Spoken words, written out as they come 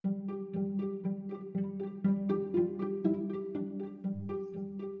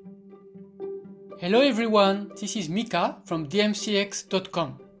Hello everyone, this is Mika from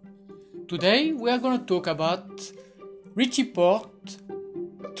dmcx.com. Today we are going to talk about Richie Porte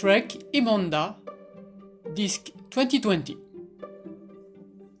Trek Emonda Disc 2020.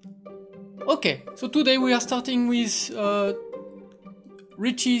 Okay, so today we are starting with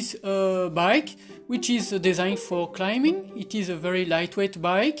Richie's bike, which is designed for climbing. It is a very lightweight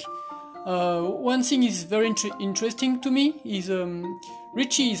bike. One thing is very interesting to me is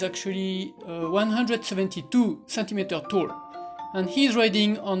Richie is actually 172 centimeter tall, and he's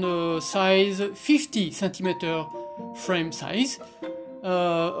riding on a size 50 centimeter frame size.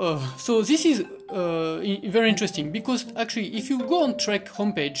 So this is very interesting because actually, if you go on Trek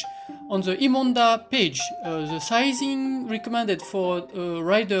homepage, on the Emonda page, the sizing recommended for a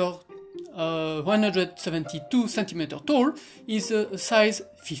rider 172 centimeter tall is size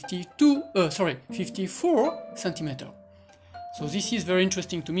 54 centimeter. So this is very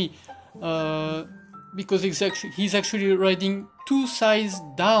interesting to me because he's actually riding two sizes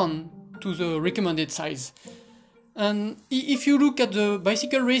down to the recommended size. And if you look at the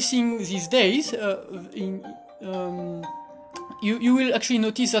bicycle racing these days, you will actually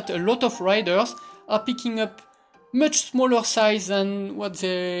notice that a lot of riders are picking up much smaller size than what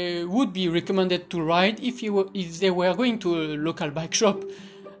they would be recommended to ride if they were going to a local bike shop.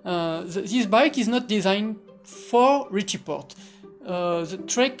 This bike is not designed for Richie Porte. The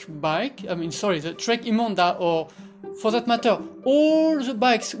Trek Emonda, or for that matter, all the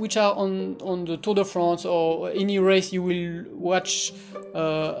bikes which are on the Tour de France or any race you will watch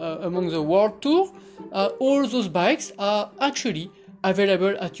among the World Tour, all those bikes are actually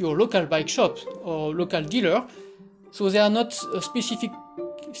available at your local bike shop or local dealer. So they are not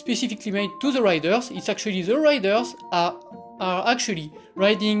specifically made to the riders. It's actually the riders are actually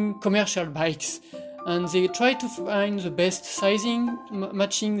riding commercial bikes, and they try to find the best sizing,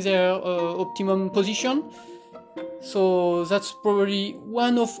 matching their optimum position. So that's probably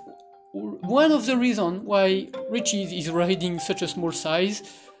one of the reasons why Richie is riding such a small size.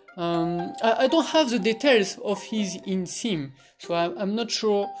 I don't have the details of his inseam, so I'm not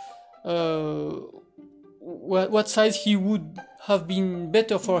sure what size he would have been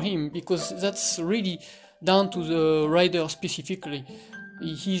better for him, because that's really down to the rider specifically.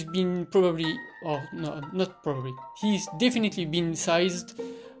 He's been he's definitely been sized,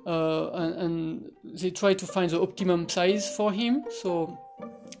 and they try to find the optimum size for him. So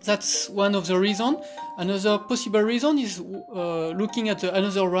that's one of the reasons. Another possible reason is looking at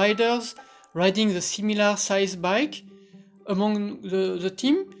another riders riding the similar size bike among the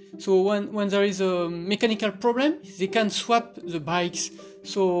team. So when there is a mechanical problem, they can swap the bikes.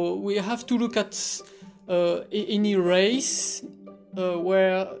 So we have to look at any race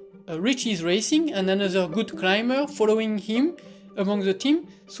where Richie is racing and another good climber following him among the team,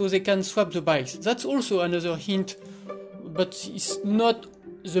 so they can swap the bikes. That's also another hint, but it's not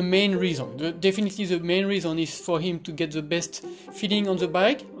the main reason. Definitely the main reason is for him to get the best feeling on the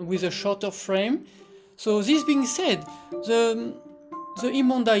bike with a shorter frame. So this being said, the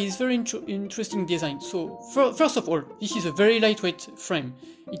Emonda is very interesting design. So first of all, this is a very lightweight frame.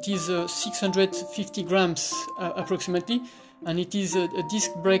 It is 650 grams approximately, and it is a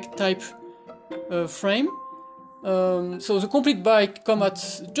disc brake type frame. So the complete bike comes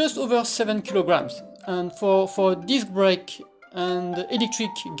at just over 7 kilograms, and for disc brake and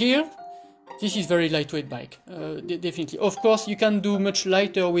electric gear, this is very lightweight bike. Definitely. Of course, you can do much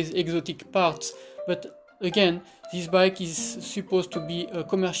lighter with exotic parts, but again, this bike is supposed to be a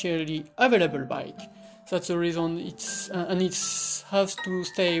commercially available bike. That's the reason it has to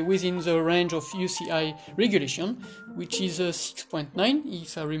stay within the range of UCI regulation, which is 6.9,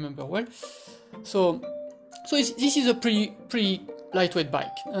 if I remember well. So this is a pretty lightweight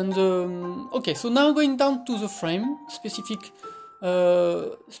bike. And okay, so now going down to the frame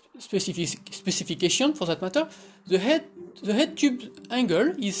specification for that matter. The head tube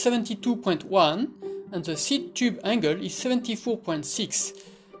angle is 72.1. and the seat tube angle is 74.6.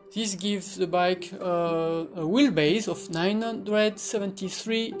 This gives the bike a wheelbase of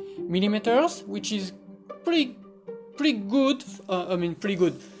 973 millimeters, which is pretty good. Pretty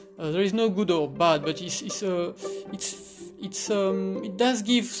good. There is no good or bad, but it does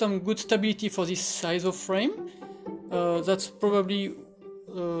give some good stability for this size of frame. That's probably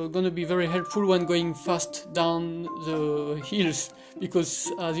going to be very helpful when going fast down the hills, because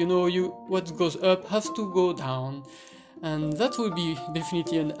as you know, what goes up has to go down, and that will be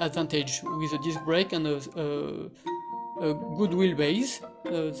definitely an advantage with a disc brake and a good wheelbase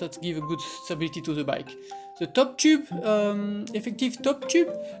that give a good stability to the bike. The top tube, effective top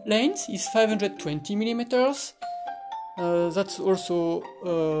tube length is 520 millimeters. That's also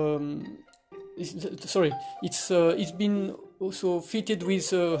it's been also fitted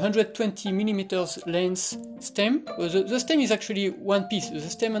with 120 millimeters length stem. The stem is actually one piece. The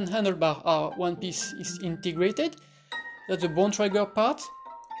stem and handlebar are one piece. Is integrated. That's the Bontrager part,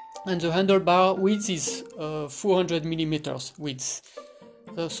 and the handlebar width is 400 millimeters width.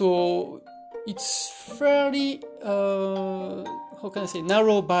 So it's fairly how can I say,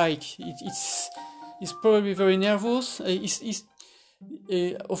 narrow bike. It's probably very nervous.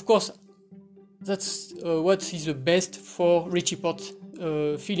 Of course, that's what is the best for Richie Porte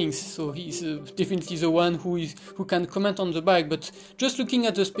feelings. So he's definitely the one who can comment on the bike. But just looking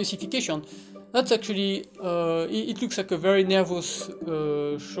at the specification, that's actually it looks like a very nervous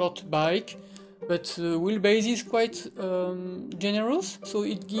short bike, but the wheelbase is quite generous, so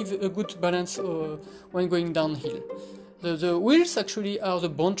it gives a good balance when going downhill. The wheels actually are the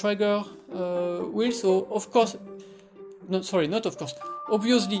Bontrager wheels, so of course, not of course.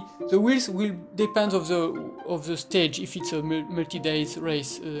 Obviously, the wheels will depend of the stage. If it's a multi-days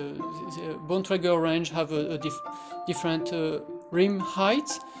race, the Bontrager range have a different rim height.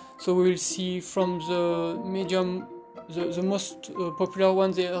 So we will see from the medium, the most popular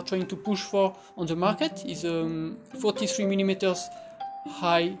one they are trying to push for on the market is 43 millimeters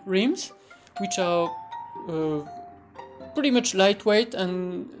high rims, which are pretty much lightweight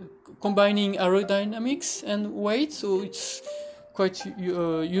and combining aerodynamics and weight. So it's quite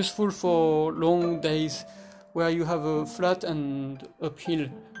useful for long days where you have a flat and uphill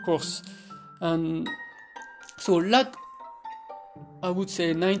course. And so like I would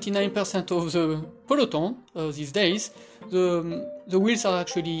say 99% of the peloton these days, the wheels are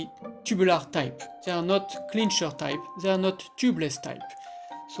actually tubular type. They are not clincher type. They are not tubeless type.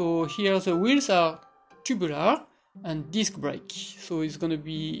 So here the wheels are tubular and disc brake. So it's going to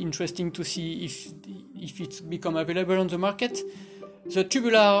be interesting to see if it's become available on the market. The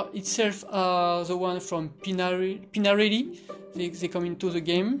tubular itself are the one from Pinarelli. They come into the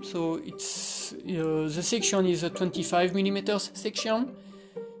game. So it's the section is a 25 millimeters section.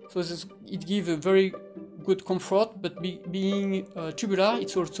 So it gives a very good comfort. But being tubular,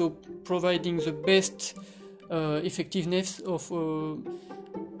 it's also providing the best effectiveness of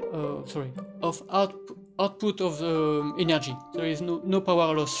output of energy. There is no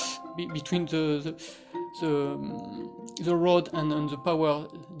power loss between the road and the power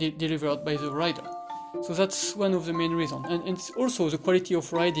delivered by the rider. So that's one of the main reasons. And also the quality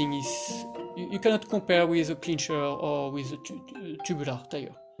of riding is you cannot compare with a clincher or with a tubular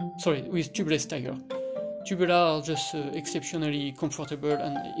tire. Sorry, with tubeless tire. Tubular are just exceptionally comfortable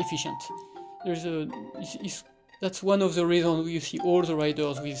and efficient. That's one of the reasons you see all the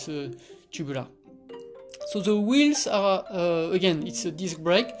riders with tubular. So the wheels are again, it's a disc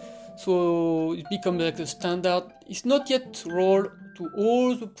brake, so it becomes like a standard. It's not yet rolled to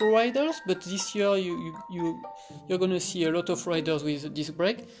all the pro riders, but this year you're gonna see a lot of riders with a disc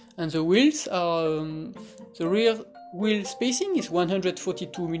brake. And the wheels are the rear wheel spacing is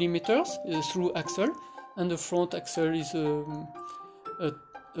 142 millimeters through axle, and the front axle is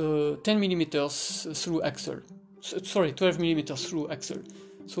 10 millimeters through axle. 12 millimeters through axle.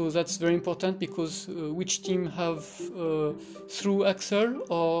 So that's very important because which team have through axle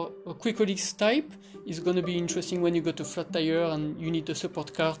or a quick release type is going to be interesting when you got a flat tire and you need a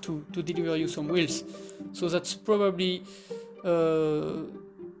support car to deliver you some wheels. So that's probably a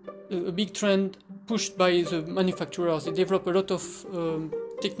big trend pushed by the manufacturers. They develop a lot of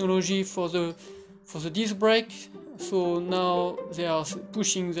technology for the disc brake. So now they are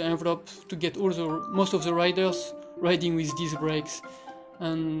pushing the envelope to get most of the riders riding with disc brakes.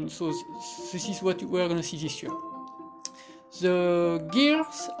 And so this is what we're going to see this year. The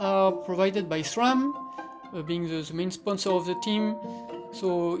gears are provided by SRAM, being the main sponsor of the team.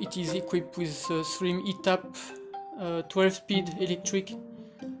 So it is equipped with SRAM ETAP 12-speed electric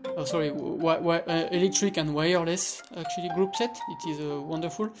and wireless actually group set. It is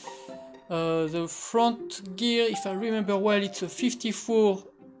wonderful. The front gear, if I remember well, it's a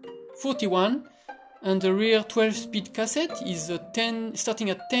 54-41. And the rear 12-speed cassette is starting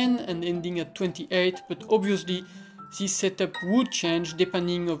at 10 and ending at 28, but obviously this setup would change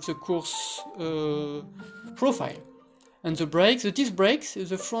depending of the course profile. And the disc brakes,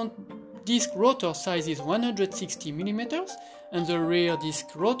 the front disc rotor size is 160 millimeters, and the rear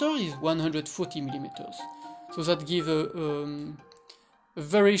disc rotor is 140 millimeters. So that gives a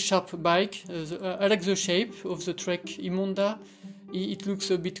very sharp bike. I like the shape of the Trek Imonda. It looks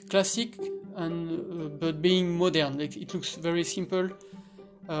a bit classic, but being modern, like it looks very simple.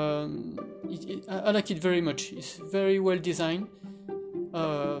 I like it very much. It's very well designed.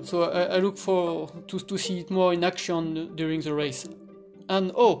 So I look forward to see it more in action during the race.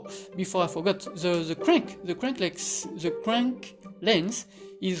 And oh, before I forgot, the crank length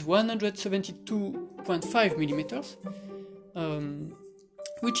is 172.5 millimeters,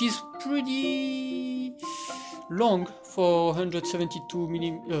 which is pretty long for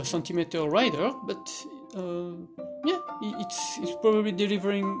 172 centimeter rider, but yeah, it's probably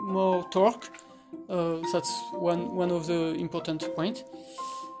delivering more torque. That's one of the important points.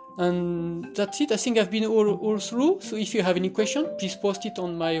 And that's it. I think I've been all through. So if you have any question, please post it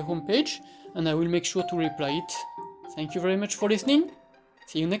on my homepage and I will make sure to reply it. Thank you very much for listening.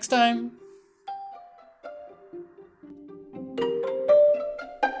 See you next time.